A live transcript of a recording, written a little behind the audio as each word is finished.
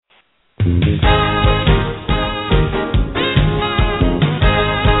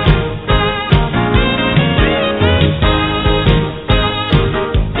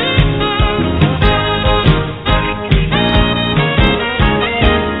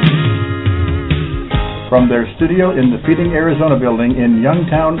From their studio in the Feeding Arizona building in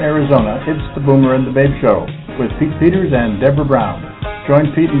Youngtown, Arizona, it's the Boomer and the Babe Show with Pete Peters and Deborah Brown.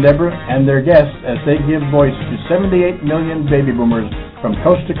 Join Pete and Deborah and their guests as they give voice to 78 million baby boomers from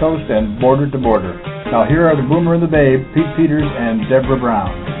coast to coast and border to border. Now here are the Boomer and the Babe, Pete Peters and Deborah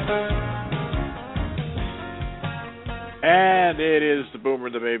Brown. And it is the Boomer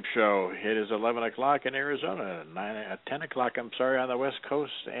and the Babe Show. It is 11 o'clock in Arizona, 10 o'clock, on the West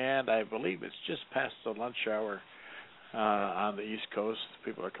Coast, and I believe it's just past the lunch hour on the East Coast.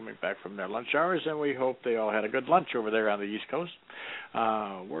 People are coming back from their lunch hours, and we hope they all had a good lunch over there on the East Coast.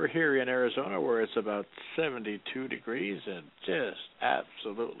 We're here in Arizona where it's about 72 degrees and just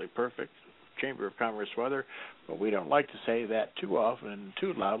absolutely perfect Chamber of Commerce weather, but we don't like to say that too often and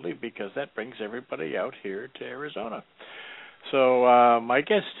too loudly because that brings everybody out here to Arizona. So my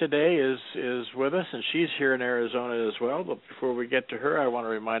guest today is with us, and she's here in Arizona as well. But before we get to her, I want to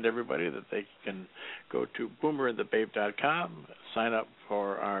remind everybody that they can go to boomerandthebabe.com, sign up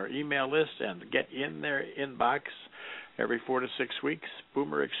for our email list, and get in their inbox every 4 to 6 weeks.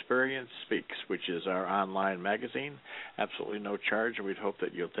 Boomer Experience Speaks, which is our online magazine. Absolutely no charge, and we'd hope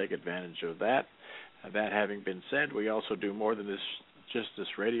that you'll take advantage of that. That having been said, we also do more than just this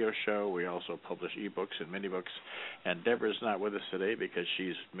radio show. We also publish ebooks and mini books, and Deborah's not with us today because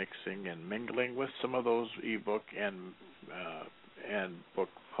she's mixing and mingling with some of those ebook and book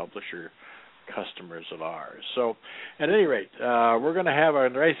publisher customers of ours. So at any rate, we're going to have a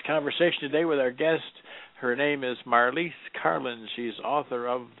nice conversation today with our guest. Her name is Marlise Karlin. She's author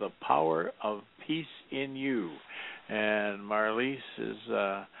of The Power of Peace in You. And Marlise is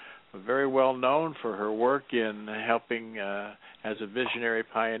very well known for her work in helping as a visionary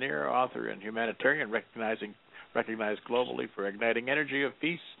pioneer, author, and humanitarian, recognized globally for igniting energy of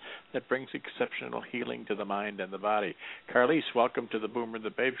peace that brings exceptional healing to the mind and the body. Marlise, welcome to the Boomer and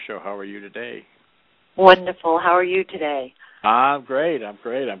the Babe Show. How are you today? Wonderful. How are you today? I'm great. I'm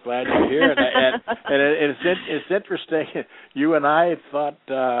glad you're here. And it's interesting. You and I thought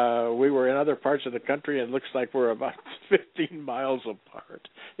we were in other parts of the country, and it looks like we're about 15 miles apart.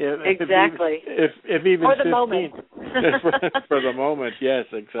 Exactly. If even for the 15. moment. For the moment, yes,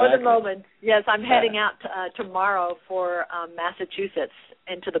 exactly. For the moment, yes. I'm heading out tomorrow for Massachusetts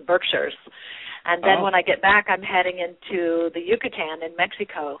into the Berkshires. And then when I get back, I'm heading into the Yucatan in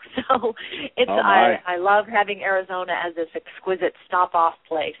Mexico. So I love having Arizona as this exquisite stop-off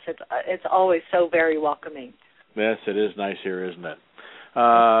place. It's always so very welcoming. Yes, it is nice here, isn't it?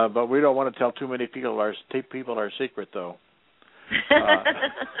 But we don't want to tell too many people our secret, though.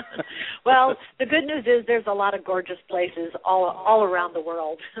 Well, the good news is there's a lot of gorgeous places all around the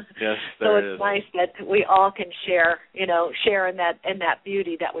world. Yes, so it's nice that we all can share in that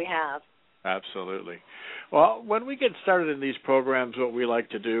beauty that we have. Absolutely. Well, when we get started in these programs, what we like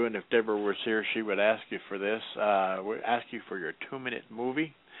to do, and if Deborah was here, she would ask you for this. We ask you for your 2-minute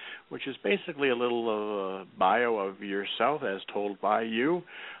movie, which is basically a little bio of yourself as told by you,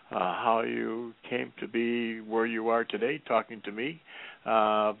 how you came to be where you are today, talking to me.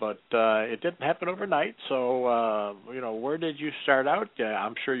 But it didn't happen overnight. So, where did you start out?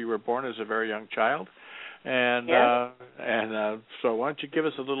 I'm sure you were born as a very young child. And so why don't you give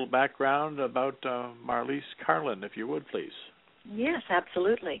us a little background about Marlise Karlin, if you would, please. Yes,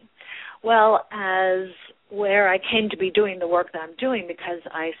 absolutely. Well, as where I came to be doing the work that I'm doing, because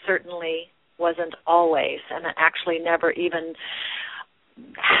I certainly wasn't always, and I actually never even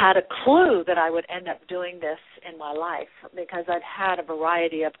had a clue that I would end up doing this in my life, because I've had a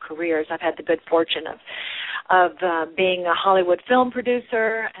variety of careers. I've had the good fortune of being a Hollywood film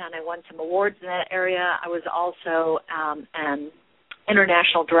producer, and I won some awards in that area. I was also an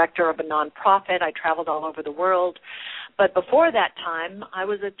international director of a nonprofit. I traveled all over the world. But before that time, I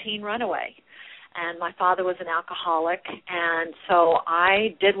was a teen runaway. And my father was an alcoholic, and so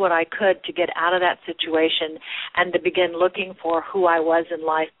I did what I could to get out of that situation and to begin looking for who I was in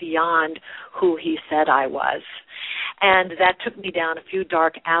life beyond who he said I was. And that took me down a few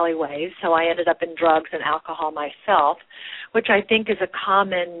dark alleyways, so I ended up in drugs and alcohol myself, which I think is a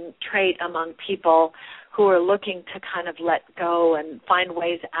common trait among people who are looking to kind of let go and find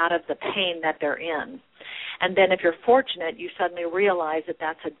ways out of the pain that they're in. And then if you're fortunate, you suddenly realize that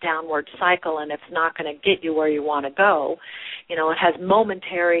that's a downward cycle and it's not going to get you where you want to go. It has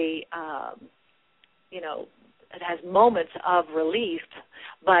momentary, it has moments of relief,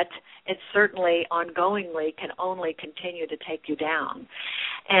 but it certainly ongoingly can only continue to take you down.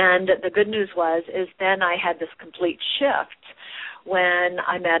 And the good news is then I had this complete shift when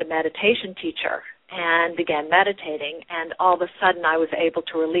I met a meditation teacher. and began meditating, and all of a sudden I was able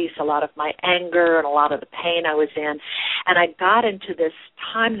to release a lot of my anger and a lot of the pain I was in, and I got into this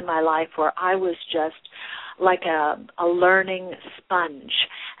time in my life where I was just like a learning sponge.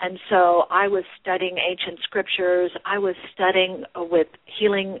 And so I was studying ancient scriptures. I was studying with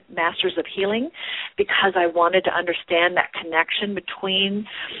healing, masters of healing, because I wanted to understand that connection between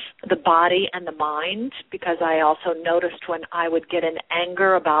the body and the mind, because I also noticed when I would get in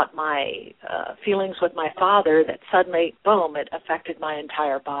anger about my feelings with my father that suddenly, boom, it affected my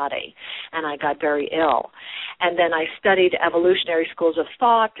entire body, and I got very ill. And then I studied evolutionary schools of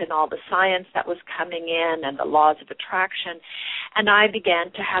thought and all the science that was coming in and the laws of attraction, and I began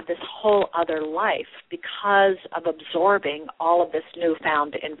to have this whole other life because of absorbing all of this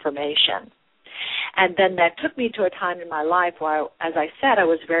newfound information. And then that took me to a time in my life where, as I said, I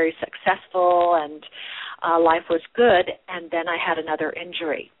was very successful and life was good, and then I had another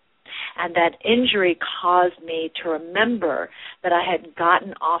injury. And that injury caused me to remember that I had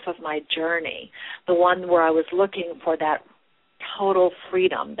gotten off of my journey, the one where I was looking for that total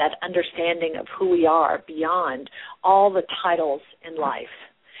freedom, that understanding of who we are beyond all the titles in life.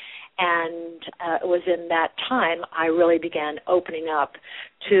 And it was in that time I really began opening up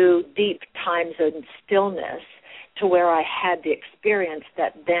to deep times of stillness, to where I had the experience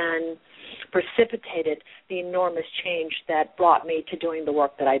that then precipitated the enormous change that brought me to doing the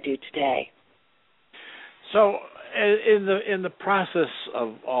work that I do today. So in the process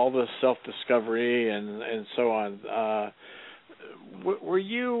of all this self-discovery and so on, were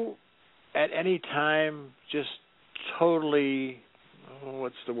you at any time just totally,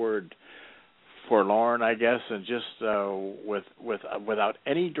 what's the word, forlorn, I guess, and just without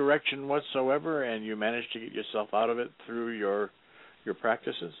any direction whatsoever, and you managed to get yourself out of it through your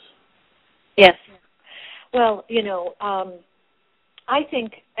practices? Yes. Well, I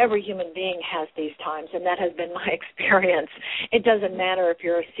think every human being has these times, and that has been my experience. It doesn't matter if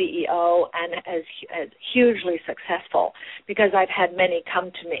you're a CEO and as hugely successful, because I've had many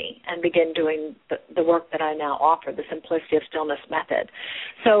come to me and begin doing the work that I now offer, the Simplicity of Stillness method.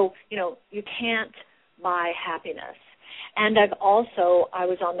 So, you can't buy happiness. And I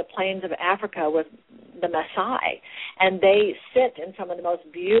was on the plains of Africa with the Maasai, and they sit in some of the most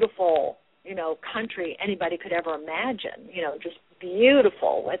beautiful, country anybody could ever imagine, just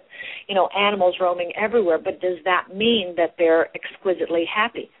beautiful with, animals roaming everywhere. But does that mean that they're exquisitely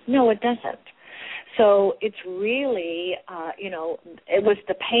happy? No, it doesn't. So it's really, it was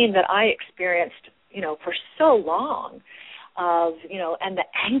the pain that I experienced, for so long of, and the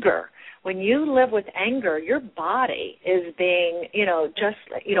anger. When you live with anger, your body is being,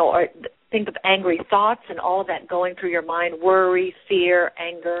 or think of angry thoughts and all of that going through your mind, worry, fear,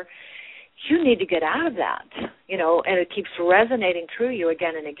 anger. You need to get out of that, and it keeps resonating through you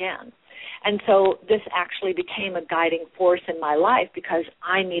again and again. And so this actually became a guiding force in my life, because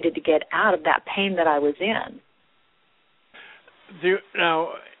I needed to get out of that pain that I was in. Now,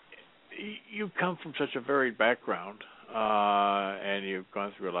 you come from such a varied background, and you've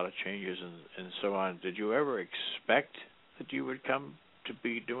gone through a lot of changes and so on. Did you ever expect that you would come to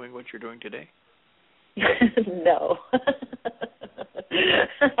be doing what you're doing today? No.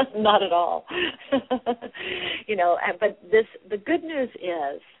 Not at all. But the good news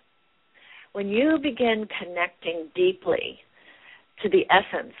is, when you begin connecting deeply to the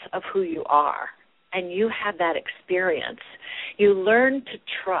essence of who you are, and you have that experience, you learn to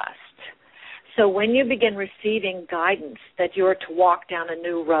trust. So when you begin receiving guidance that you're to walk down a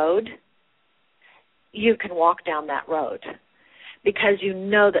new road, you can walk down that road, because you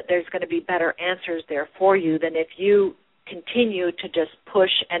know that there's going to be better answers there for you than if you continue to just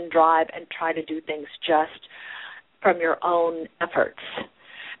push and drive and try to do things just from your own efforts.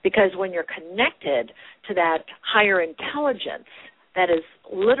 Because when you're connected to that higher intelligence that is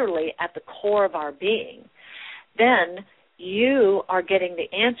literally at the core of our being, then you are getting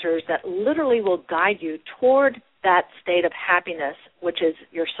the answers that literally will guide you toward that state of happiness, which is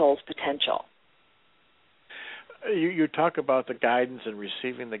your soul's potential. You talk about the guidance and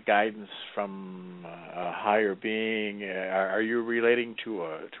receiving the guidance from a higher being. Are you relating to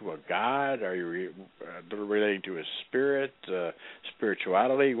a God? Are you relating to a spirit,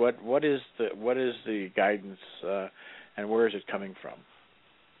 spirituality? What is the guidance, and where is it coming from?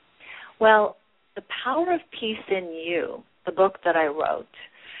 Well, The Power of Peace in You, the book that I wrote,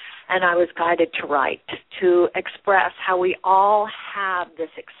 and I was guided to write, to express how we all have this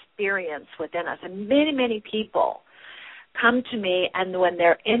experience within us. And many, many people come to me, and when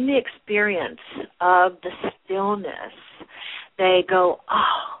they're in the experience of the stillness, they go,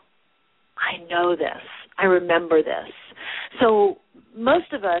 oh, I know this. I remember this. So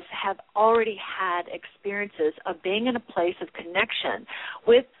most of us have already had experiences of being in a place of connection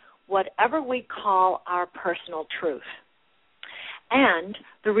with whatever we call our personal truth. And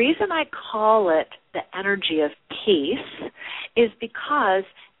the reason I call it the energy of peace is because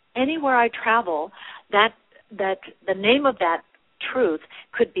anywhere I travel, that the name of that truth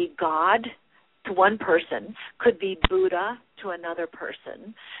could be God to one person, could be Buddha to another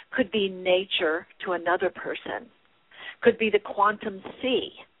person, could be nature to another person, could be the quantum sea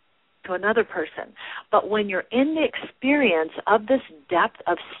to another person. But when you're in the experience of this depth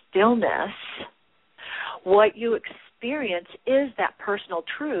of stillness, what you experience is that personal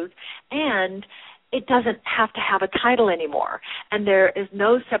truth, and it doesn't have to have a title anymore. And there is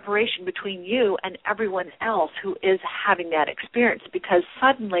no separation between you and everyone else who is having that experience, because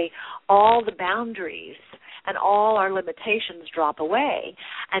suddenly all the boundaries and all our limitations drop away,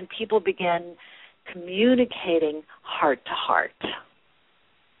 and people begin communicating heart to heart.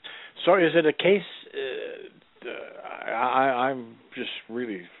 So is it a case, I'm just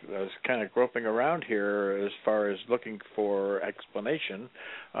really kind of groping around here as far as looking for explanation,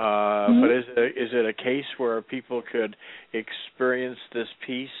 but is it a case where people could experience this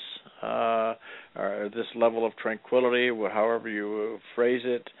peace, or this level of tranquility, however you phrase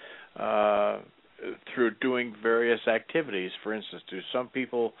it, through doing various activities? For instance, do some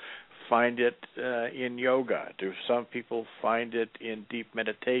people find it in yoga? Do some people find it in deep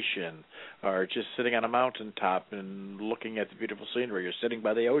meditation, or just sitting on a mountaintop and looking at the beautiful scenery, or sitting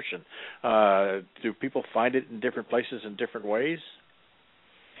by the ocean? Do people find it in different places in different ways?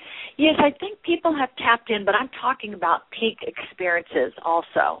 Yes, I think people have tapped in, but I'm talking about peak experiences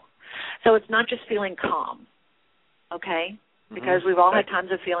also. So it's not just feeling calm, okay? Because we've all had times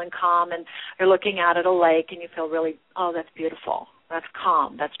of feeling calm, and you're looking out at a lake and you feel really, oh, that's beautiful. That's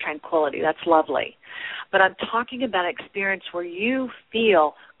calm. That's tranquility. That's lovely. But I'm talking about an experience where you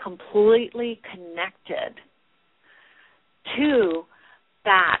feel completely connected to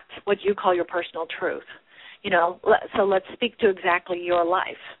that, what you call your personal truth. So let's speak to exactly your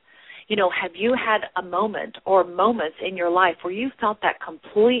life. Have you had a moment or moments in your life where you felt that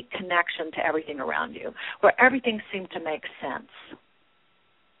complete connection to everything around you, where everything seemed to make sense?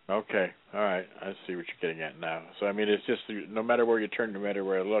 Okay, all right, I see what you're getting at now. So, I mean, it's just no matter where you turn, no matter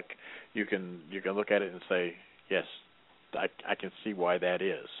where you look, you can look at it and say, yes, I can see why that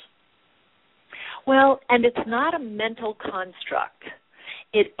is. Well, and it's not a mental construct.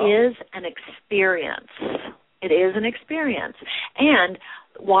 It is an experience. It is an experience. And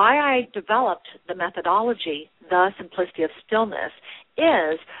why I developed the methodology, the Simplicity of Stillness,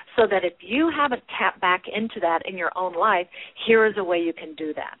 is so that if you haven't tapped back into that in your own life, here is a way you can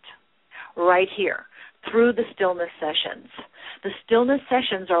do that. Right here, through the stillness sessions. The stillness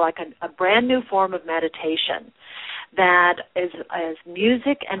sessions are like a brand new form of meditation that is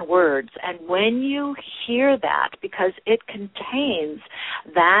music and words. And when you hear that, because it contains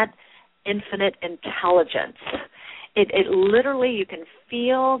that infinite intelligence, it literally, you can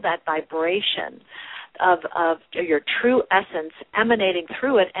feel that vibration of your true essence emanating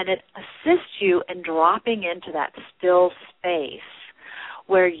through it, and it assists you in dropping into that still space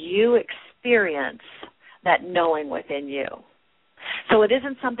where you experience that knowing within you. So it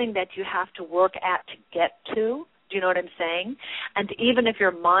isn't something that you have to work at to get to. Do you know what I'm saying? And even if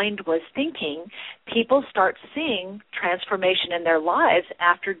your mind was thinking, people start seeing transformation in their lives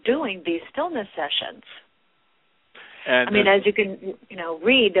after doing these stillness sessions. And I mean, as you can,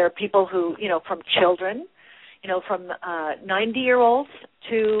 read, there are people who, from children, from 90-year-olds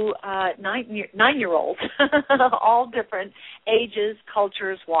to 9-year-olds, all different ages,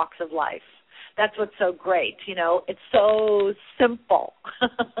 cultures, walks of life. That's what's so great. It's so simple.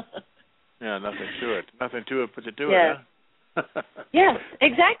 Yeah, nothing to it. Nothing to it but to do it, huh? Yes,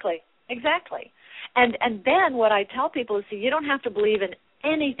 exactly. And then what I tell people is, you don't have to believe in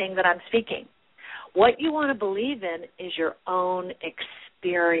anything that I'm speaking. What you want to believe in is your own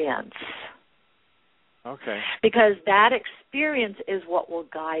experience. Okay. Because that experience is what will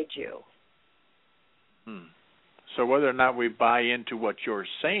guide you. So whether or not we buy into what you're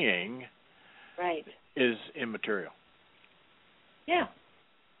saying is immaterial. Yeah.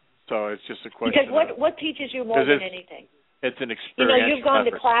 So it's just a question. Because what teaches you more than anything? It's an experiential you've gone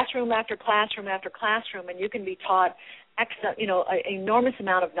effort. to classroom after classroom after classroom, and you can be taught an enormous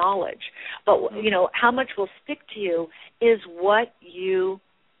amount of knowledge. But, how much will stick to you is what you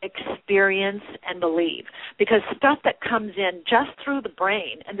experience and believe. Because stuff that comes in just through the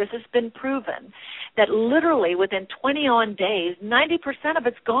brain, and this has been proven, that literally within 20-on days, 90% of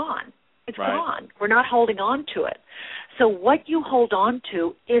it's gone. It's gone. We're not holding on to it. So what you hold on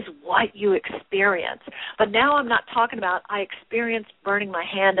to is what you experience. But now I'm not talking about I experienced burning my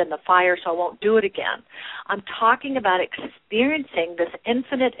hand in the fire so I won't do it again. I'm talking about experiencing this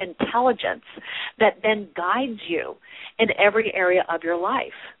infinite intelligence that then guides you in every area of your life.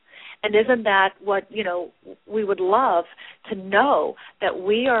 And isn't that what, we would love to know, that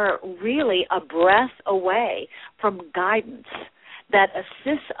we are really a breath away from guidance that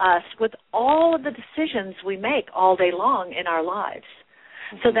assists us with all of the decisions we make all day long in our lives,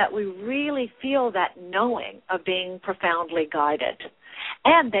 so that we really feel that knowing of being profoundly guided.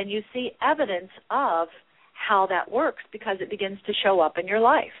 And then you see evidence of how that works because it begins to show up in your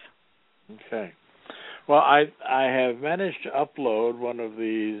life. Okay. Well, I have managed to upload one of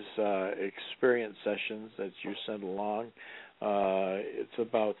these experience sessions that you sent along. It's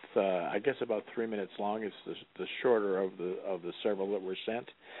about, about 3 minutes long. It's the shorter of the several that were sent.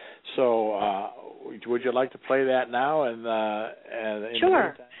 So, would you like to play that now? And in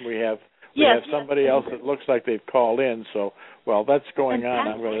sure. the meantime, we have somebody else that looks like they've called in. So, while that's going on,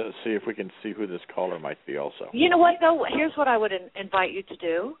 I'm going to see if we can see who this caller might be also. You know what, though? Here's what I would invite you to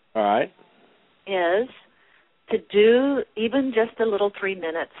do. All right. Is to do even just a little 3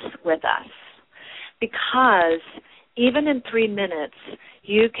 minutes with us. Because even in 3 minutes,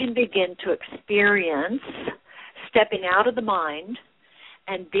 you can begin to experience stepping out of the mind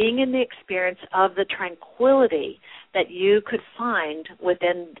and being in the experience of the tranquility that you could find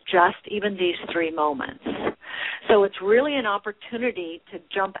within just even these 3 moments. So it's really an opportunity to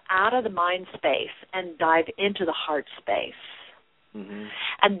jump out of the mind space and dive into the heart space. Mm-hmm.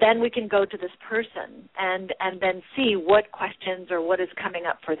 And then we can go to this person and then see what questions or what is coming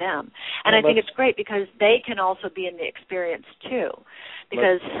up for them. And I think it's great because they can also be in the experience too.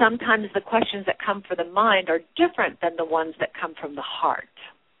 Because sometimes the questions that come for the mind are different than the ones that come from the heart.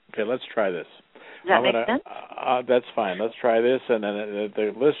 Okay, let's try this. Does that make sense? That's fine. Let's try this. And then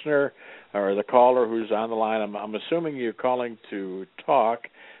the listener or the caller who's on the line, I'm assuming you're calling to talk.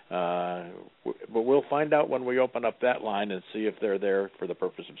 But we'll find out when we open up that line and see if they're there for the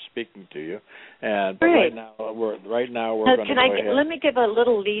purpose of speaking to you. And but right now we're going to go ahead. Let me give a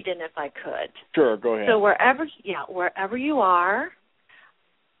little lead in if I could. Sure, go ahead. So wherever you are,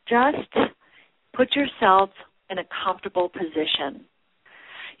 just put yourself in a comfortable position.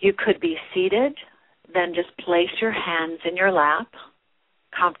 You could be seated, then just place your hands in your lap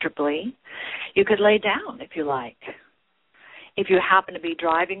comfortably. You could lay down if you like. If you happen to be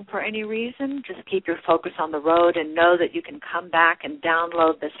driving for any reason, just keep your focus on the road and know that you can come back and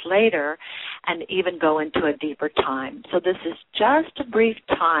download this later and even go into a deeper time. So this is just a brief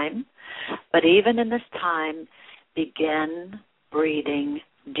time, but even in this time, begin breathing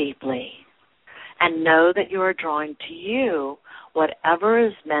deeply and know that you are drawing to you whatever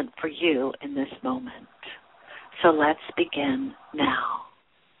is meant for you in this moment. So let's begin now.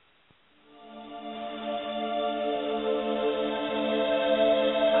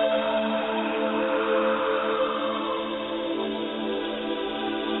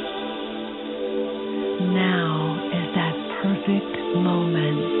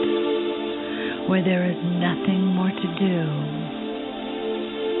 Moment where there is nothing more to do,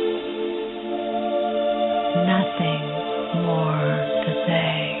 nothing more to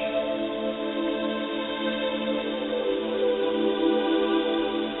say.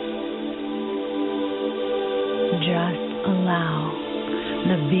 Just allow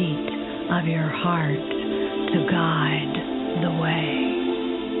the beat of your heart to guide the way.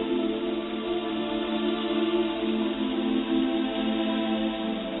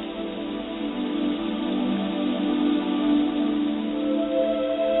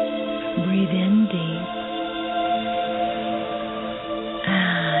 Breathe in deep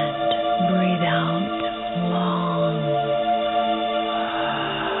and breathe out long.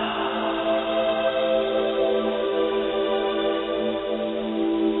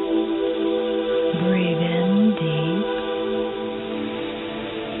 Breathe in deep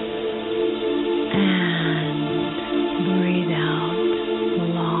and breathe out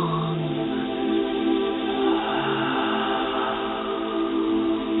long.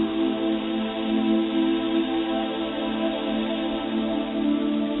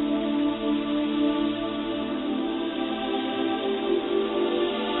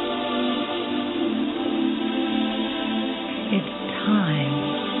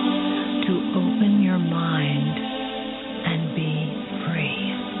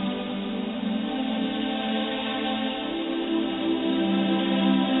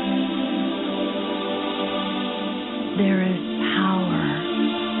 There is power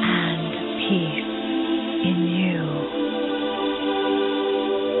and peace in you.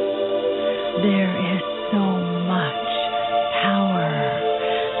 There is so much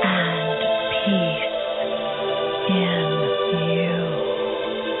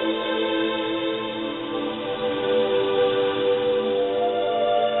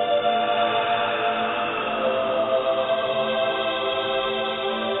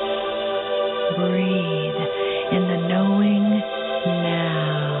Breathe in the knowing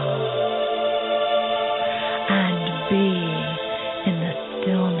now. And be in the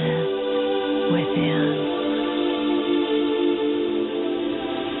stillness within.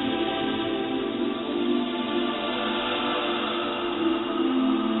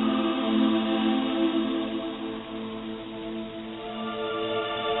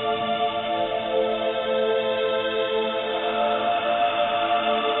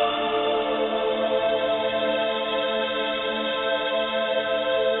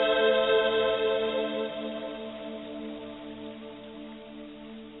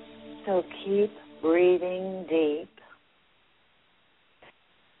 So keep breathing deep.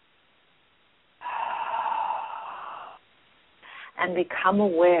 And become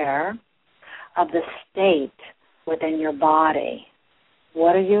aware of the state within your body.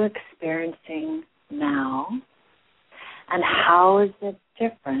 What are you experiencing now? And how is it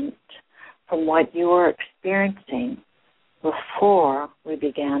different from what you were experiencing before we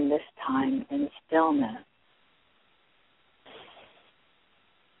began this time in stillness?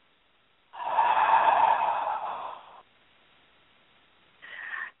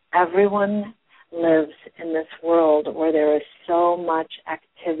 Everyone lives in this world where there is so much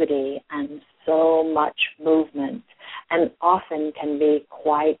activity and so much movement, and often can be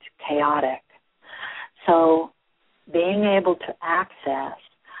quite chaotic. So being able to access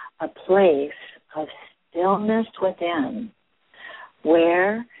a place of stillness within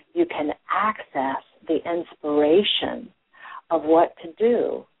where you can access the inspiration of what to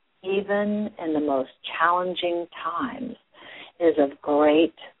do, even in the most challenging times, is of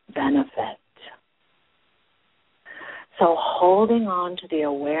great benefit. So holding on to the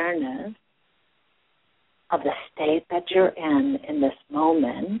awareness of the state that you're in this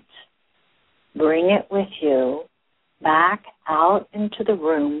moment, bring it with you back out into the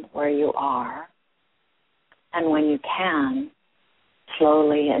room where you are, and when you can,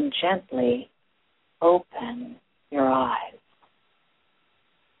 slowly and gently open your eyes.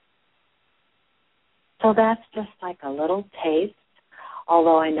 So that's just like a little taste,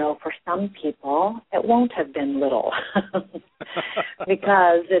 although I know for some people it won't have been little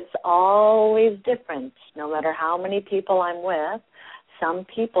because it's always different. No matter how many people I'm with, some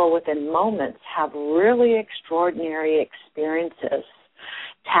people within moments have really extraordinary experiences,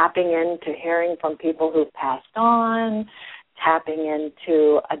 tapping into hearing from people who've passed on, tapping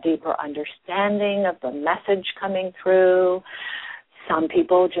into a deeper understanding of the message coming through. Some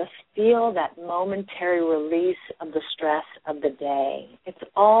people just feel that momentary release of the stress of the day. It's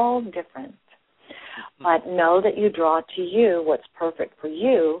all different. But know that you draw to you what's perfect for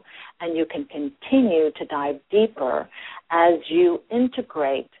you, and you can continue to dive deeper as you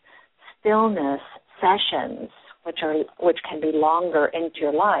integrate stillness sessions, which can be longer, into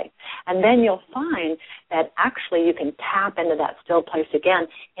your life. And then you'll find that actually you can tap into that still place again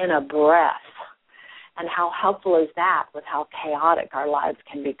in a breath. And how helpful is that with how chaotic our lives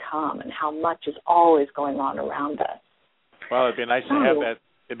can become and how much is always going on around us? Well, it'd be nice to have that.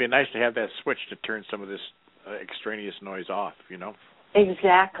 It'd be nice to have that switch to turn some of this extraneous noise off, you know?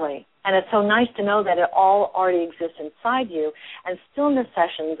 Exactly. And it's so nice to know that it all already exists inside you. And stillness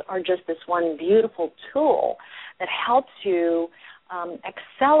sessions are just this one beautiful tool that helps you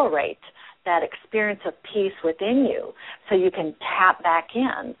accelerate that experience of peace within you so you can tap back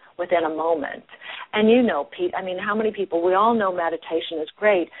in within a moment. And you know, Pete, I mean, how many people, we all know meditation is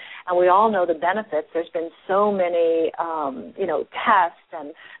great, and we all know the benefits. There's been so many, tests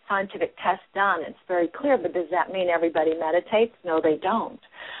and scientific tests done. It's very clear, but does that mean everybody meditates? No, they don't.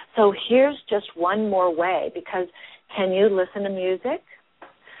 So here's just one more way, because can you listen to music?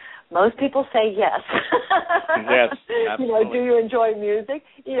 Most people say yes. Yes, absolutely. Do you enjoy music?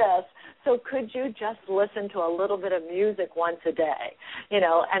 Yes. So could you just listen to a little bit of music once a day?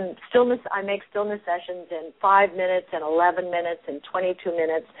 And stillness, I make stillness sessions in 5 minutes and 11 minutes and 22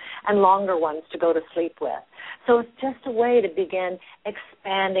 minutes and longer ones to go to sleep with. So it's just a way to begin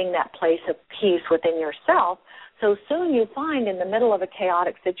expanding that place of peace within yourself. So soon you find in the middle of a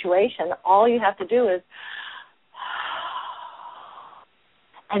chaotic situation, all you have to do is,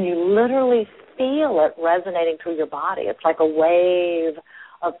 and you literally feel it resonating through your body. It's like a wave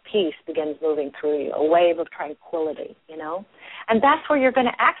of peace begins moving through you, a wave of tranquility, And that's where you're going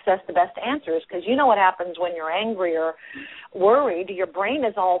to access the best answers, because you know what happens when you're angry or worried. Your brain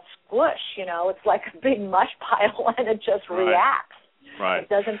is all squish, It's like a big mush pile, and it just reacts. Right. It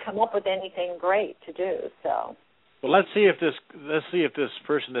doesn't come up with anything great to do, so... Well, let's see if this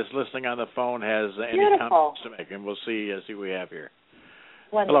person that's listening on the phone has any comments to make, and we'll see what we have here.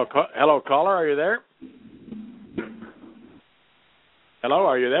 Wonderful. Hello, caller. Are you there? Hello,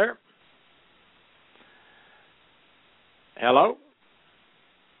 are you there? Hello?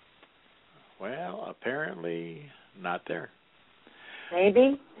 Well, apparently not there.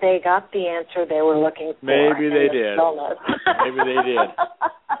 Maybe they got the answer they were looking for. Maybe they did. Maybe they did.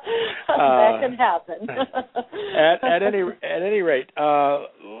 That can happen. at any rate,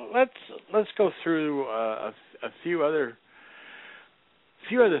 let's go through a few other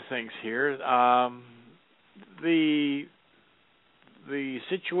things here. The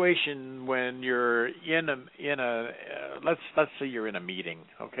situation when you're in a let's say you're in a meeting,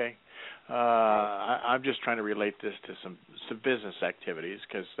 okay? I'm just trying to relate this to some business activities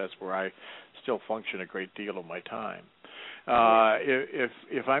because that's where I still function a great deal of my time.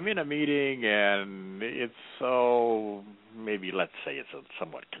 If I'm in a meeting and it's maybe let's say it's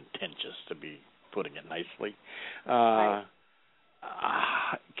somewhat contentious, to be putting it nicely.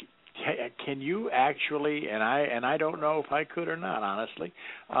 Can you actually, and I don't know if I could or not, honestly,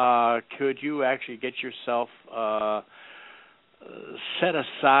 could you actually get yourself set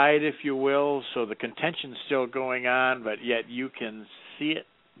aside, if you will, so the contention's still going on, but yet you can see it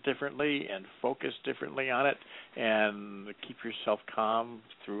differently and focus differently on it and keep yourself calm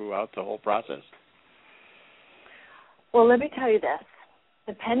throughout the whole process? Well, let me tell you this.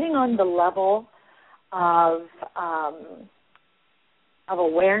 Depending on the level of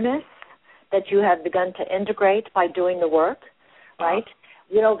awareness that you have begun to integrate by doing the work, right,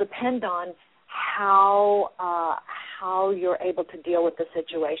 it'll depend on how you're able to deal with the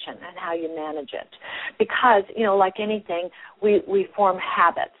situation and how you manage it. Because, like anything, we form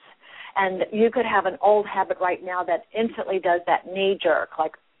habits. And you could have an old habit right now that instantly does that knee-jerk,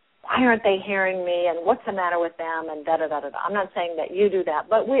 like, why aren't they hearing me, and what's the matter with them, and da-da-da-da-da. I'm not saying that you do that,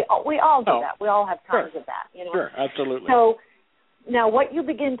 but we all do that. We all have times of that. Sure, absolutely. So now what you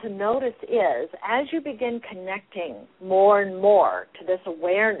begin to notice is, as you begin connecting more and more to this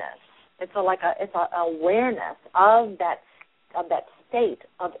awareness, it's an awareness of that state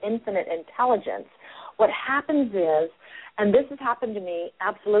of infinite intelligence. What happens is, and this has happened to me,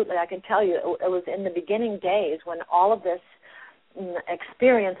 absolutely, I can tell you, it was in the beginning days when all of this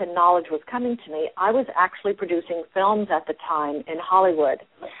experience and knowledge was coming to me. I was actually producing films at the time in Hollywood.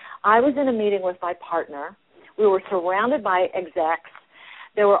 I was in a meeting with my partner. We were surrounded by execs.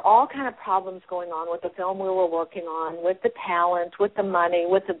 There were all kind of problems going on with the film we were working on, with the talent, with the money,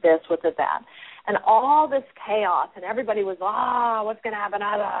 with the this, with the that. And all this chaos, and everybody was, what's going to happen?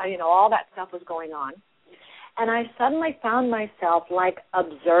 All that stuff was going on. And I suddenly found myself, like,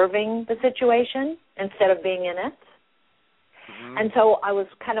 observing the situation instead of being in it. Mm-hmm. And so I was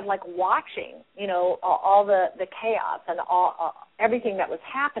kind of like watching, all the chaos and everything that was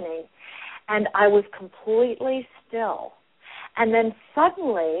happening, and I was completely still. And then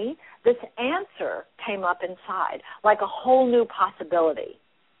suddenly this answer came up inside, like a whole new possibility.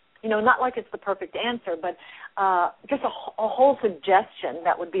 Not like it's the perfect answer, but just a whole suggestion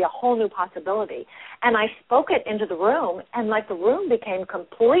that would be a whole new possibility. And I spoke it into the room, and like the room became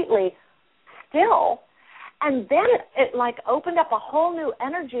completely still. And then it like opened up a whole new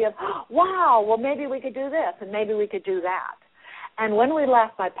energy of, wow, well, maybe we could do this and maybe we could do that. And when we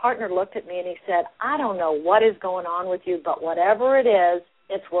left, my partner looked at me and he said, I don't know what is going on with you, but whatever it is,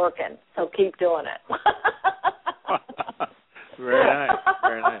 it's working. So keep doing it. Very nice.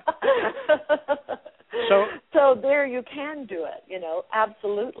 Very nice. So there you can do it,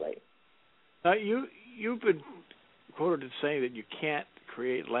 absolutely. Now, you've been quoted as saying that you can't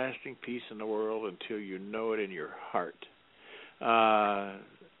create lasting peace in the world until you know it in your heart.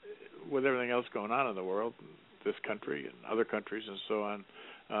 With everything else going on in the world, this country and other countries and so on,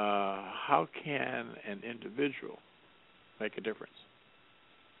 how can an individual make a difference?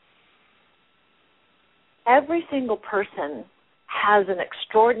 Every single person has an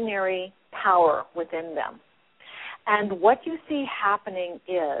extraordinary power within them. And what you see happening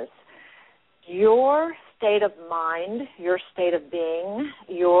is your state of mind, your state of being,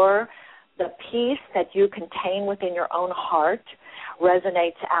 the peace that you contain within your own heart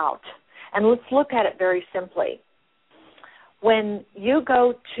resonates out. And let's look at it very simply. When you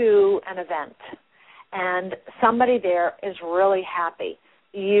go to an event and somebody there is really happy,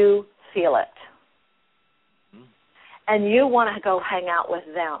 you feel it. And you want to go hang out with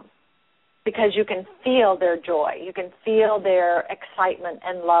them because you can feel their joy. You can feel their excitement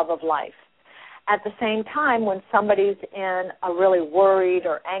and love of life. At the same time, when somebody's in a really worried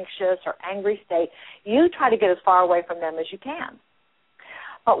or anxious or angry state, you try to get as far away from them as you can.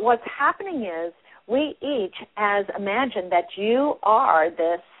 But what's happening is we each imagine that you are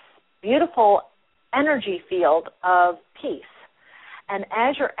this beautiful energy field of peace. And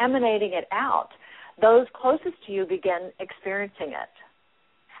as you're emanating it out, those closest to you begin experiencing it.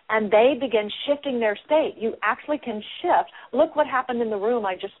 and they begin shifting their state. You actually can shift. Look what happened in the room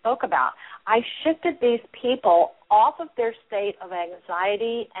I just spoke about. I shifted these people off of their state of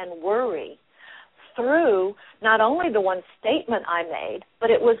anxiety and worry through not only the one statement I made, but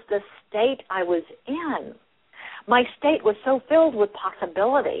it was the state I was in. My state was so filled with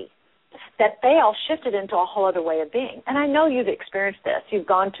possibility that they all shifted into a whole other way of being. And I know you've experienced this. You've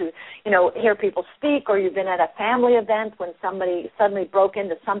gone to, hear people speak, or you've been at a family event when somebody suddenly broke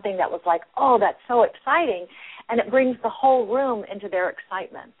into something that was like, oh, that's so exciting, and it brings the whole room into their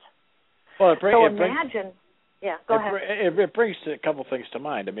excitement. Well, Go ahead. It brings a couple things to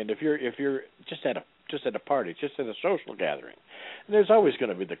mind. I mean, if you're just at a party, just at a social gathering, there's always going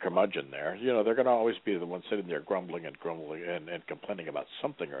to be the curmudgeon there. They're going to always be the one sitting there grumbling and complaining about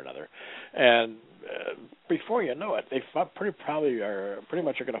something or another. And before you know it, they pretty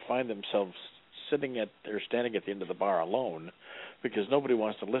much are going to find themselves standing at the end of the bar alone, because nobody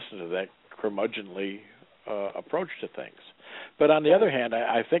wants to listen to that curmudgeonly approach to things. But on the other hand,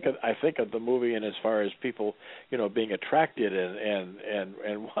 I think of the movie, and as far as people, being attracted and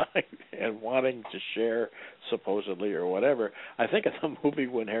wanting to share supposedly or whatever, I think of the movie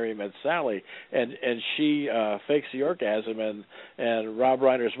When Harry Met Sally, and she fakes the orgasm, and Rob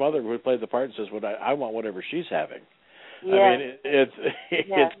Reiner's mother, who played the part, says, "Well, I want whatever she's having." Yes. I mean,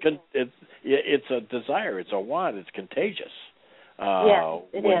 it's a desire, it's a want, it's contagious.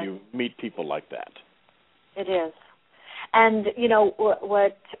 When you meet people like that. It is. And,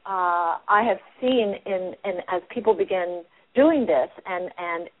 what I have seen in as people begin doing this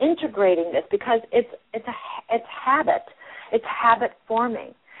and integrating this, because it's habit. It's habit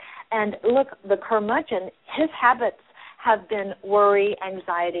forming. And look, the curmudgeon, his habits have been worry,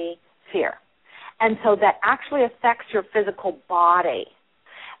 anxiety, fear. And so that actually affects your physical body.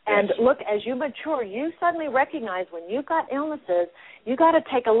 And look, as you mature, you suddenly recognize when you've got illnesses, you got to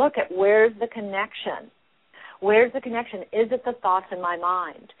take a look at where's the connection. Where's the connection? Is it the thoughts in my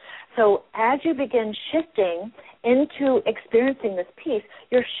mind? So as you begin shifting into experiencing this peace,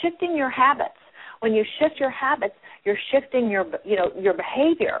 you're shifting your habits. When you shift your habits, you're shifting your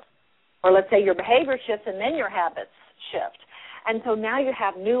behavior. Or let's say your behavior shifts and then your habits shift. And so now you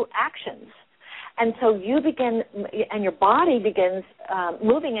have new actions. And so you begin, and your body begins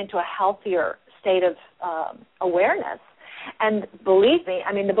moving into a healthier state of awareness. And believe me,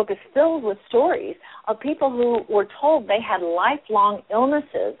 I mean, the book is filled with stories of people who were told they had lifelong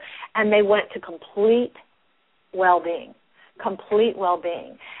illnesses, and they went to complete well-being.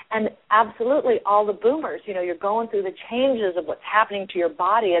 And absolutely all the boomers, you're going through the changes of what's happening to your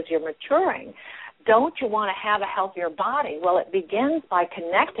body as you're maturing. Don't you want to have a healthier body? Well, it begins by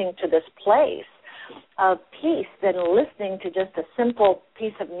connecting to this place of peace than listening to just a simple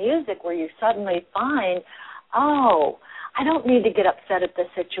piece of music where you suddenly find, oh, I don't need to get upset at this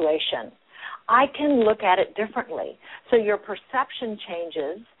situation. I can look at it differently. So your perception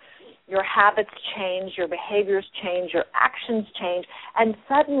changes, your habits change, your behaviors change, your actions change, and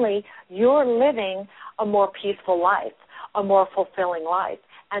suddenly you're living a more peaceful life, a more fulfilling life.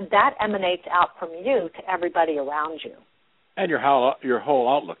 And that emanates out from you to everybody around you. And your whole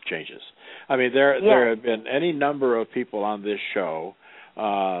outlook changes. I mean, there have been any number of people on this show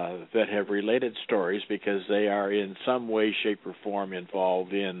that have related stories because they are in some way, shape, or form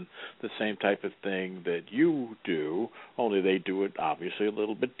involved in the same type of thing that you do, only they do it obviously a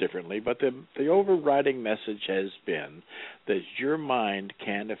little bit differently. But the overriding message has been that your mind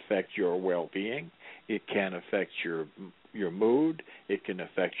can affect your well-being. It can affect your mood. It can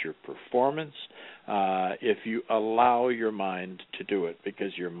affect your performance if you allow your mind to do it,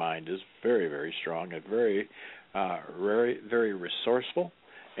 because your mind is very, very strong and very, very resourceful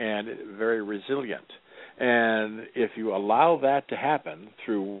and very resilient. And if you allow that to happen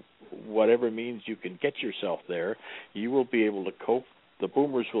through whatever means you can get yourself there, you will be able to cope. The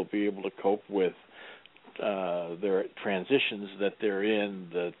boomers will be able to cope with their transitions that they're in,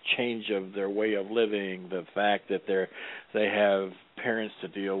 the change of their way of living, the fact that they have parents to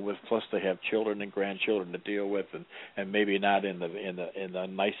deal with, plus they have children and grandchildren to deal with, and maybe not in the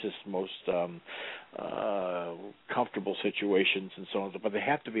nicest, most comfortable situations and so on. But they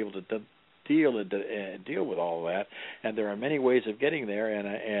have to be able to deal with all of that, and there are many ways of getting there,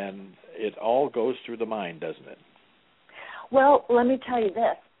 and it all goes through the mind, doesn't it? Well, let me tell you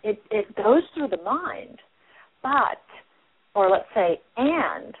this. It goes through the mind, or let's say,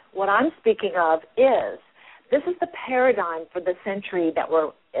 and what I'm speaking of is, this is the paradigm for the century that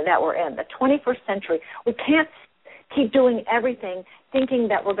we're in, the 21st century. We can't keep doing everything, thinking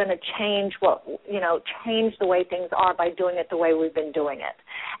that we're going to change change the way things are by doing it the way we've been doing it.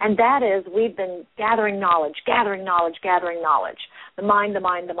 And that is, we've been gathering knowledge. The mind.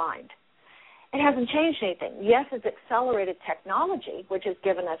 It hasn't changed anything. Yes, it's accelerated technology, which has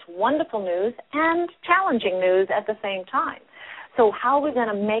given us wonderful news and challenging news at the same time. So how are we going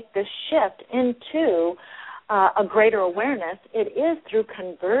to make this shift into a greater awareness? It is through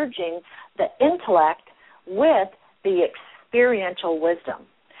converging the intellect with the experiential wisdom.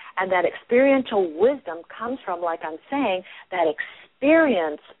 And that experiential wisdom comes from, like I'm saying, that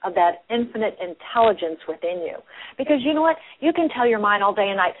experience of that infinite intelligence within you. Because you know what? You can tell your mind all day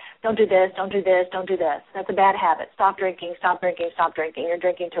and night, don't do this, don't do this, don't do this. That's a bad habit. Stop drinking. You're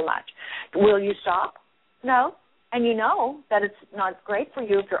drinking too much. Will you stop? No. And you know that it's not great for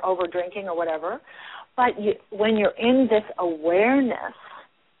you if you're over drinking or whatever. But when you're in this awareness,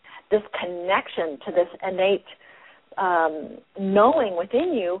 this connection to this innate knowing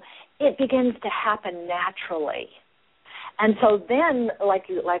within you, it begins to happen naturally. And so then, like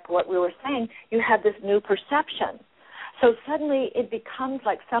what we were saying, you have this new perception. So suddenly it becomes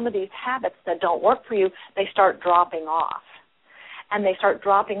like some of these habits that don't work for you, they start dropping off. And they start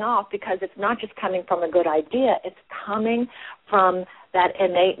dropping off because it's not just coming from a good idea, it's coming from that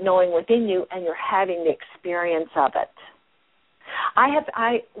innate knowing within you, and you're having the experience of it.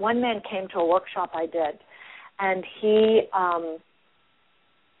 One man came to a workshop I did, and he,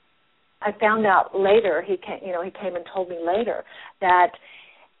 I found out later, he came and told me later that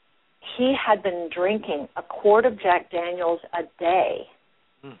he had been drinking a quart of Jack Daniels a day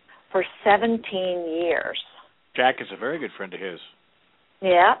for 17 years. Jack is a very good friend of his.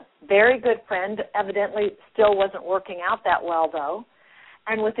 Yeah, very good friend. Evidently still wasn't working out that well, though.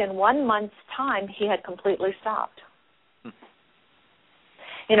 And within 1 month's time, he had completely stopped.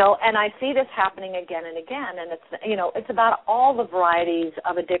 And I see this happening again and again, and it's about all the varieties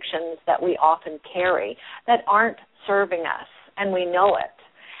of addictions that we often carry that aren't serving us, and we know it.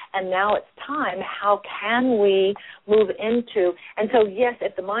 And now it's time, how can we move into, and so yes,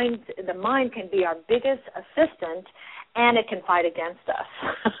 if the mind can be our biggest assistant, and it can fight against us.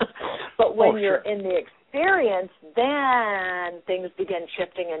 But when you're in the experience, then things begin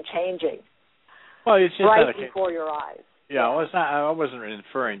shifting and changing. Well, it's just right before your eyes. Yeah, well, it's not. I wasn't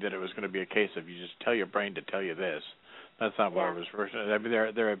inferring that it was going to be a case of you just tell your brain to tell you this. That's not what I was referring to. I mean,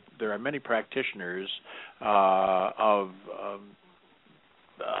 there are many practitioners of a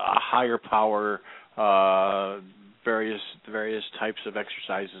higher power, various types of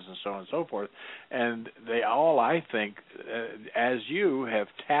exercises and so on and so forth, and they all, I think, as you have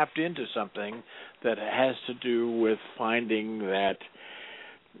tapped into something that has to do with finding that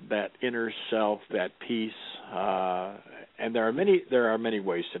inner self, that peace, and there are many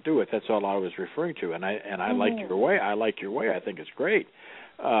ways to do it. That's all I was referring to, and I like your way. I think it's great,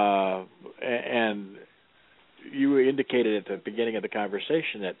 and you indicated at the beginning of the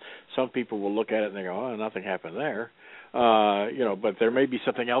conversation that some people will look at it and they go, "Oh, nothing happened there," but there may be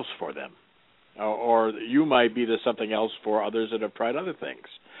something else for them, or you might be the something else for others that have tried other things.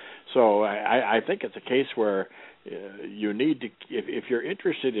 So I think it's a case where you need to, if you're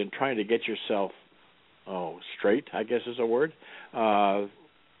interested in trying to get yourself straight, I guess is a word,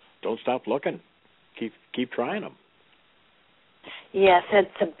 don't stop looking. Keep trying them. Yes,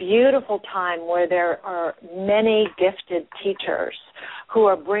 it's a beautiful time where there are many gifted teachers who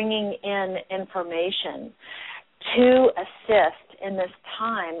are bringing in information to assist in this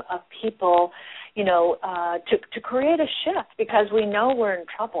time of people, to create a shift, because we know we're in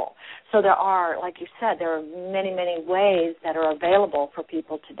trouble. So there are, like you said, there are many, many ways that are available for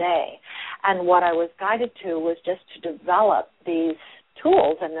people today. And what I was guided to was just to develop these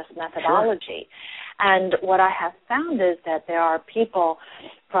tools and this methodology. Sure. And what I have found is that there are people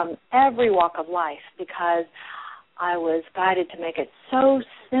from every walk of life, because I was guided to make it so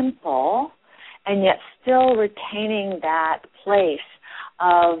simple and yet still retaining that place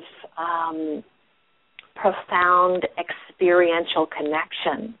of profound experiential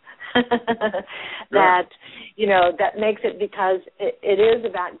connection. That makes it, because it is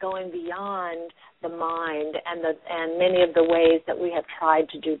about going beyond the mind and many of the ways that we have tried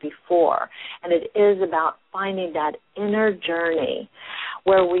to do before. And it is about finding that inner journey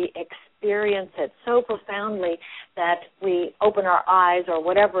where we experience it so profoundly that we open our eyes, or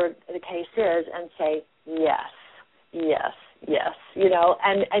whatever the case is, and say, yes,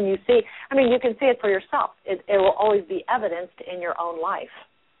 and you see, you can see it for yourself. It will always be evidenced in your own life.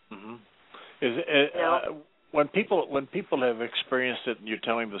 Mm-hmm. When people have experienced it, and you're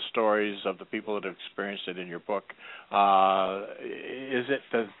telling the stories of the people that have experienced it in your book, does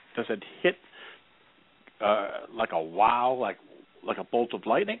it hit like a wow, like a bolt of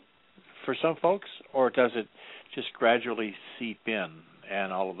lightning for some folks, or does it just gradually seep in,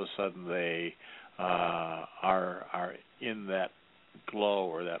 and all of a sudden they are in that glow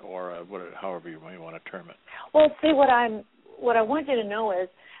or that aura, however you may want to term it? Well, see, what I want you to know is,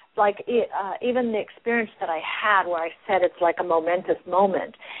 like, even the experience that I had where I said it's like a momentous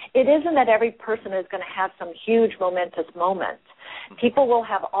moment, it isn't that every person is going to have some huge momentous moment. People will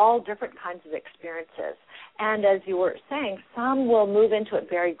have all different kinds of experiences. And as you were saying, some will move into it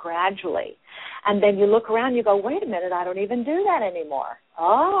very gradually. And then you look around, you go, wait a minute, I don't even do that anymore.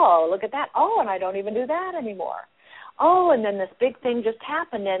 Oh, look at that. Oh, and I don't even do that anymore. Oh, and then this big thing just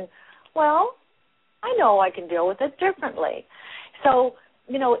happened, and, well, I know I can deal with it differently. So,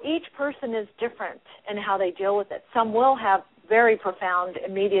 you know, each person is different in how they deal with it. Some will have very profound,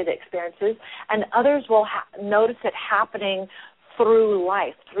 immediate experiences, and others will notice it happening through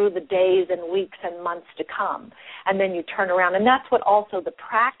life, through the days and weeks and months to come. And then you turn around. And that's what also the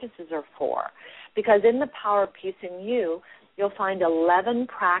practices are for. Because in the Power of Peace in You, you'll find 11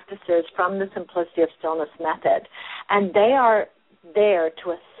 practices from the Simplicity of Stillness method. And they are there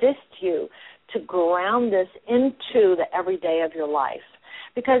to assist you to ground this into the everyday of your life.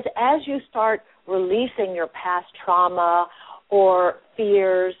 Because as you start releasing your past trauma or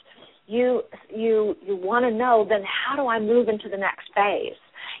fears, you want to know, then how do I move into the next phase?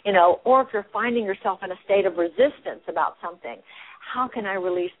 You know, or if you're finding yourself in a state of resistance about something, how can I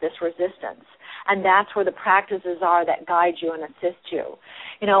release this resistance? And that's where the practices are that guide you and assist you.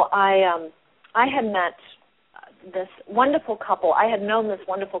 You know, I had met this wonderful couple. I had known this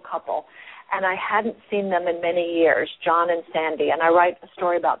wonderful couple, and I hadn't seen them in many years, John and Sandy, and I write a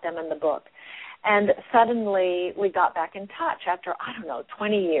story about them in the book. And suddenly we got back in touch after,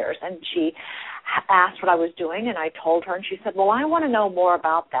 20 years, and she asked what I was doing, and I told her, and she said, well, I want to know more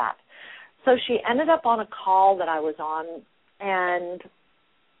about that. So she ended up on a call that I was on, and,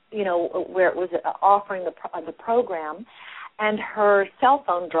 you know, where it was offering the program, and her cell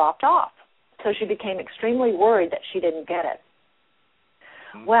phone dropped off. So she became extremely worried that she didn't get it.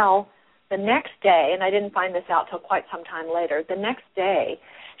 Mm-hmm. Well, the next day, and I didn't find this out till quite some time later, the next day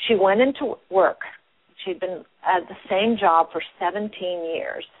she went into work. She'd been at the same job for 17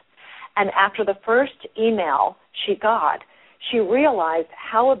 years. And after the first email she got, she realized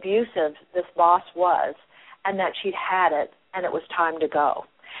how abusive this boss was and that she'd had it and it was time to go.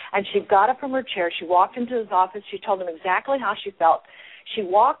 And she got up from her chair. She walked into his office. She told him exactly how she felt. She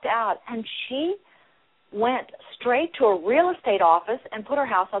walked out, and she went straight to a real estate office and put her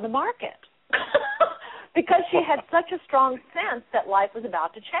house on the market because she had such a strong sense that life was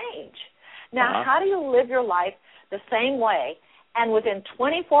about to change. Now, how do you live your life the same way, and within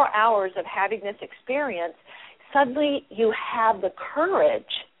 24 hours of having this experience, suddenly you have the courage,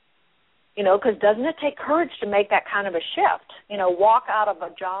 you know, because doesn't it take courage to make that kind of a shift, you know, walk out of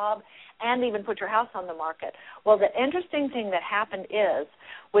a job and even put your house on the market? Well, the interesting thing that happened is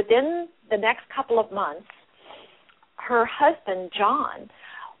within the next couple of months, her husband, John,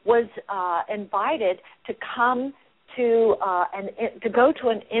 was invited to come to go to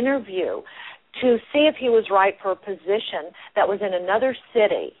an interview to see if he was right for a position that was in another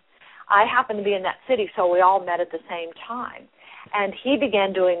city. I happened to be in that city, so we all met at the same time. And he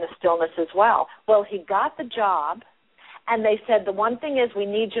began doing the stillness as well. Well, he got the job, and they said, the one thing is we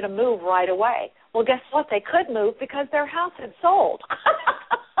need you to move right away. Well, guess what? They could move because their house had sold.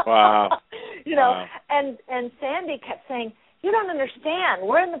 Wow. You know, and Sandy kept saying, you don't understand.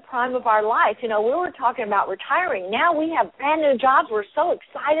 We're in the prime of our life. You know, we were talking about retiring. Now we have brand new jobs. We're so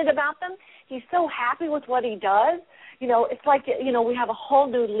excited about them. He's so happy with what he does. You know, it's like, you know, we have a whole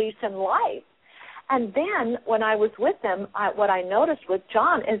new lease in life. And then when I was with them, what I noticed with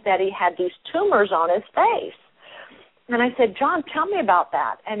John is that he had these tumors on his face. And I said, John, tell me about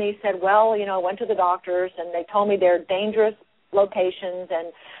that. And he said, well, you know, I went to the doctors, and they told me they're dangerous locations,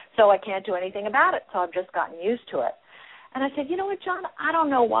 and so I can't do anything about it. So I've just gotten used to it. And I said, you know what, John, I don't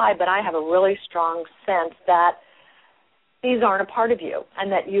know why, but I have a really strong sense that these aren't a part of you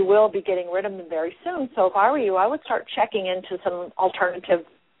and that you will be getting rid of them very soon. So if I were you, I would start checking into some alternative,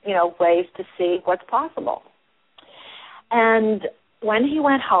 you know, ways to see what's possible. And when he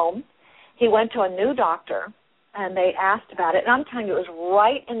went home, he went to a new doctor, and they asked about it. And I'm telling you, it was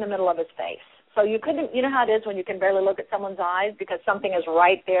right in the middle of his face. So you couldn't, you know how it is when you can barely look at someone's eyes because something is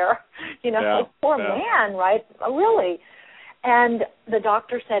right there. You know, like, poor man, right? Really. And the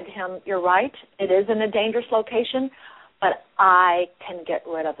doctor said to him, you're right, it is in a dangerous location, but I can get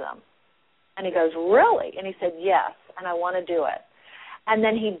rid of them. And he goes, really? And he said, yes, and I want to do it. And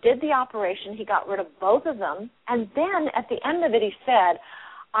then he did the operation. He got rid of both of them. And then at the end of it, he said,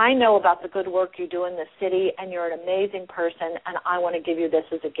 I know about the good work you do in the city, and you're an amazing person, and I want to give you this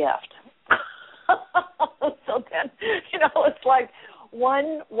as a gift. So then, it's like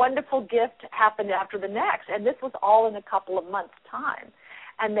one wonderful gift happened after the next, and this was all in a couple of months' time.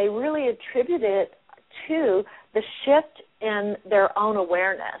 And they really attributed it to the shift in their own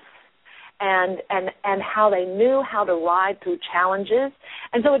awareness and how they knew how to ride through challenges.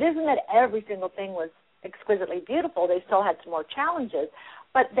 And so it isn't that every single thing was exquisitely beautiful. They still had some more challenges,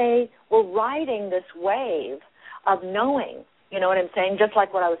 but they were riding this wave of knowing, you know what I'm saying, just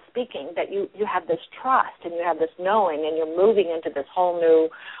like what I was speaking, that you have this trust and you have this knowing and you're moving into this whole new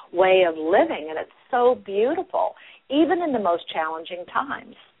way of living, and it's so beautiful, even in the most challenging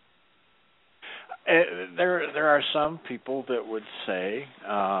times. There are some people that would say,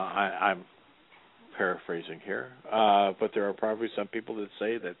 I'm paraphrasing here, but there are probably some people that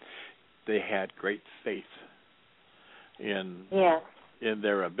say that they had great faith in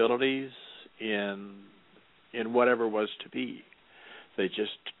their abilities, in whatever was to be. They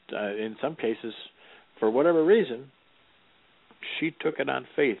just, in some cases, for whatever reason, she took it on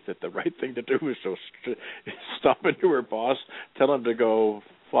faith that the right thing to do was to stop into her boss, tell him to go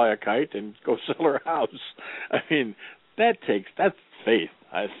fly a kite and go sell her house. I mean, that's faith.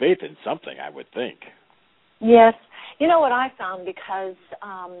 I have faith in something, I would think. Yes. You know what I found, because,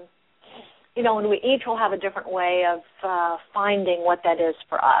 and we each will have a different way of finding what that is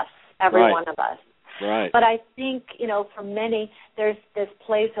for us, every one of us. Right. But I think, for many, there's this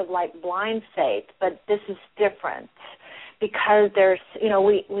place of like blind faith, but this is different because there's,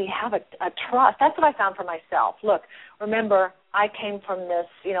 we have a trust. That's what I found for myself. Look, remember, I came from this,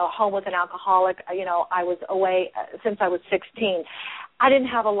 home with an alcoholic. I was away since I was 16. I didn't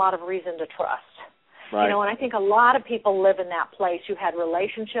have a lot of reason to trust. Right. And I think a lot of people live in that place. You've had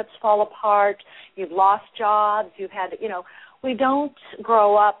relationships fall apart. You've lost jobs. You've had, we don't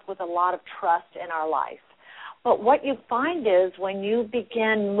grow up with a lot of trust in our life. But what you find is when you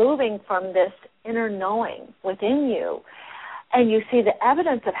begin moving from this inner knowing within you and you see the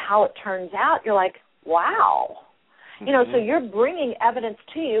evidence of how it turns out, you're like, wow. So you're bringing evidence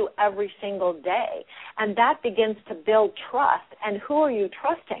to you every single day, and that begins to build trust. And who are you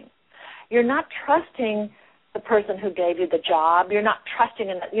trusting? You're not trusting the person who gave you the job. You're not trusting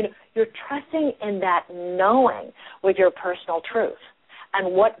in that. You're trusting in that knowing with your personal truth.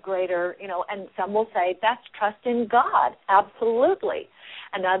 And what greater, and some will say that's trust in God, absolutely.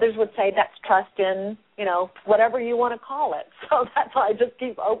 And others would say that's trust in, whatever you want to call it. So that's why I just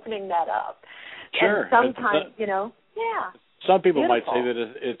keep opening that up. Sure. And sometimes, Some people beautiful. might say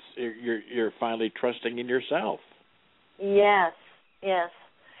that you're finally trusting in yourself. Yes.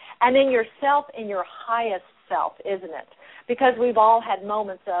 And in yourself, in your highest self, isn't it? Because we've all had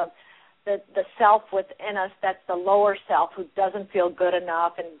moments of the self within us that's the lower self who doesn't feel good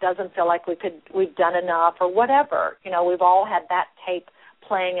enough and doesn't feel like we've done enough or whatever. We've all had that tape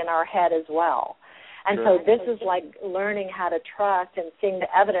playing in our head as well. And sure. So this is like learning how to trust and seeing the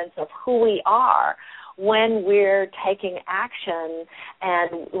evidence of who we are when we're taking action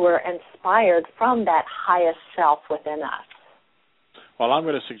and we're inspired from that highest self within us. Well, I'm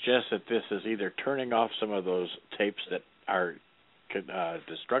going to suggest that this is either turning off some of those tapes that are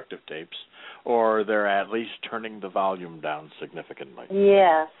destructive tapes, or they're at least turning the volume down significantly.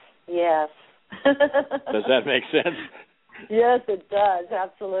 Yes. Does that make sense? Yes, it does.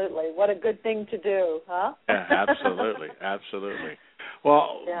 Absolutely. What a good thing to do, huh? Yeah, absolutely.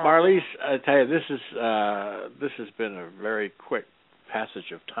 Well, yeah. Marlise, I tell you, this has been a very quick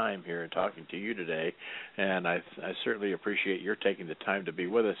passage of time here and talking to you today, and I certainly appreciate your taking the time to be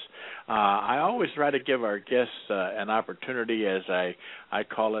with us. I always try to give our guests an opportunity, as I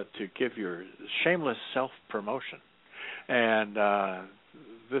call it, to give your shameless self-promotion. And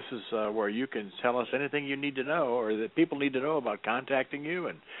this is where you can tell us anything you need to know or that people need to know about contacting you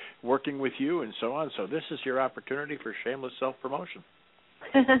and working with you and so on. So this is your opportunity for shameless self-promotion.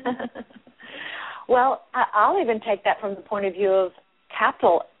 Well, I'll even take that from the point of view of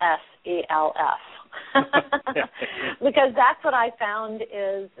capital SELF. Because that's what I found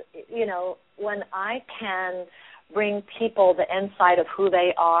is, when I can bring people the insight of who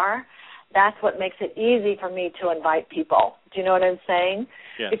they are, that's what makes it easy for me to invite people. Do you know what I'm saying?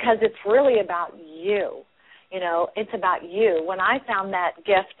 Yes. Because it's really about you. It's about you. When I found that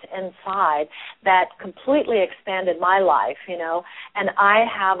gift inside, that completely expanded my life, and I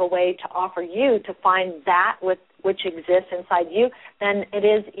have a way to offer you to find that which exists inside you, then it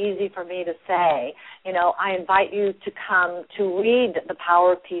is easy for me to say, I invite you to come to read The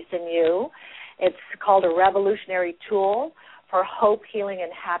Power of Peace in You. It's called a revolutionary tool for hope, healing,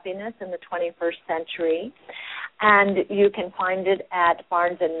 and happiness in the 21st century. And you can find it at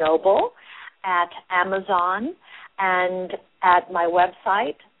Barnes & Noble, at Amazon, and at my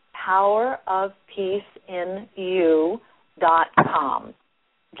website, powerofpeaceinyou.com.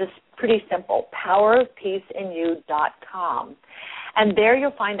 Just pretty simple, powerofpeaceinyou.com. And there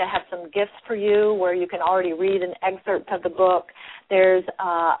you'll find I have some gifts for you where you can already read an excerpt of the book. There's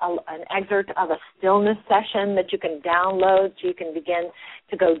an excerpt of a stillness session that you can download so you can begin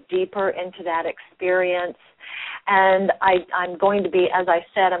to go deeper into that experience. And I'm going to be, as I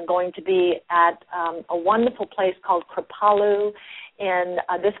said, I'm going to be at a wonderful place called Kripalu in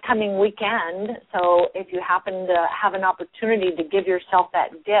this coming weekend. So if you happen to have an opportunity to give yourself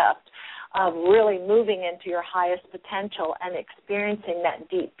that gift of really moving into your highest potential and experiencing that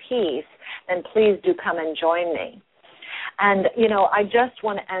deep peace, then please do come and join me. And, I just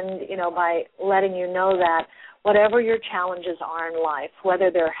want to end, by letting you know that whatever your challenges are in life,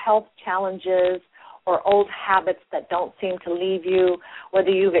 whether they're health challenges or old habits that don't seem to leave you,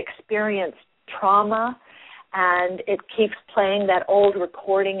 whether you've experienced trauma and it keeps playing that old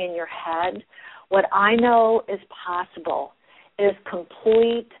recording in your head, what I know is possible is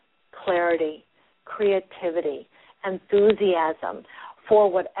complete clarity, creativity, enthusiasm for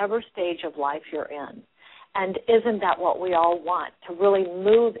whatever stage of life you're in. And isn't that what we all want, to really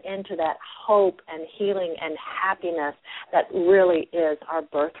move into that hope and healing and happiness that really is our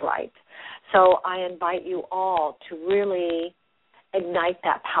birthright? So I invite you all to really ignite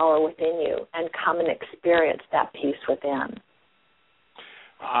that power within you and come and experience that peace within.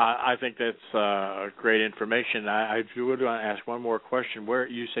 I think that's great information. I would want to ask one more question. Where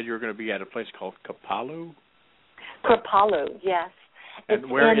you said you were going to be at a place called Kripalu? Kripalu, yes. And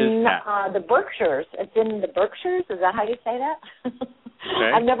it's where in is that? The Berkshires. It's in the Berkshires. Is that how you say that?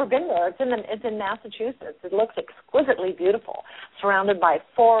 Okay. I've never been there. It's in Massachusetts. It looks exquisitely beautiful, surrounded by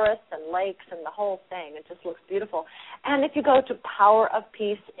forests and lakes and the whole thing. It just looks beautiful. And if you go to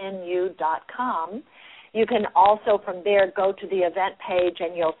powerofpeaceinyou.com, you can also from there go to the event page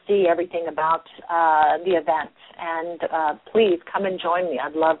and you'll see everything about the event. And please come and join me.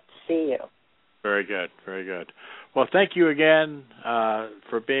 I'd love to see you. Very good, very good. Well, thank you again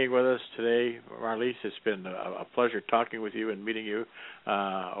for being with us today, Marlise. It's been a pleasure talking with you and meeting you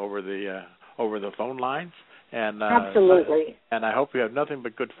over the phone lines. And absolutely. And I hope you have nothing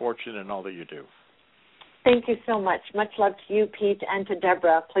but good fortune in all that you do. Thank you so much. Much love to you, Pete, and to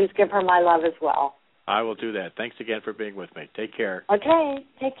Deborah. Please give her my love as well. I will do that. Thanks again for being with me. Take care. Okay,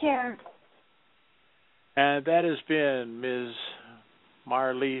 take care. And that has been Ms.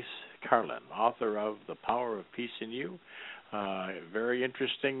 Marlise Karlin, author of The Power of Peace in You. Very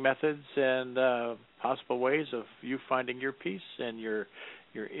interesting methods and possible ways of you finding your peace and your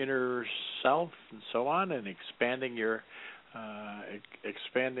inner self and so on, and expanding your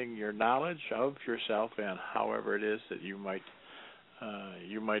knowledge of yourself and however it is that you might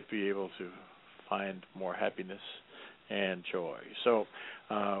be able to find more happiness and joy. So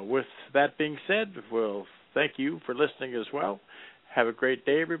with that being said, we'll thank you for listening as well. Have a great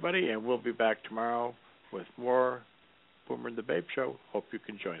day, everybody, and we'll be back tomorrow with more Boomer and the Babe Show. Hope you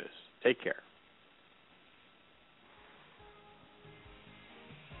can join us. Take care.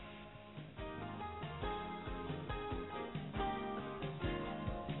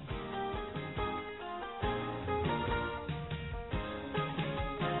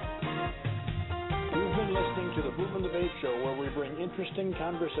 You've been listening to the Boomer and the Babe Show, where we bring interesting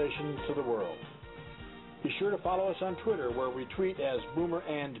conversation to the world. Be sure to follow us on Twitter, where we tweet as Boomer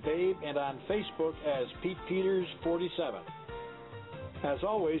and Babe, and on Facebook as Pete Peters 47. As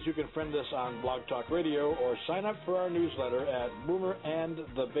always, you can friend us on Blog Talk Radio or sign up for our newsletter at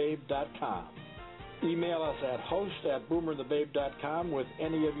boomerandthebabe.com. Email us at host@boomerandthebabe.com with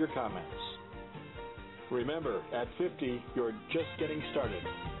any of your comments. Remember, at 50, you're just getting started.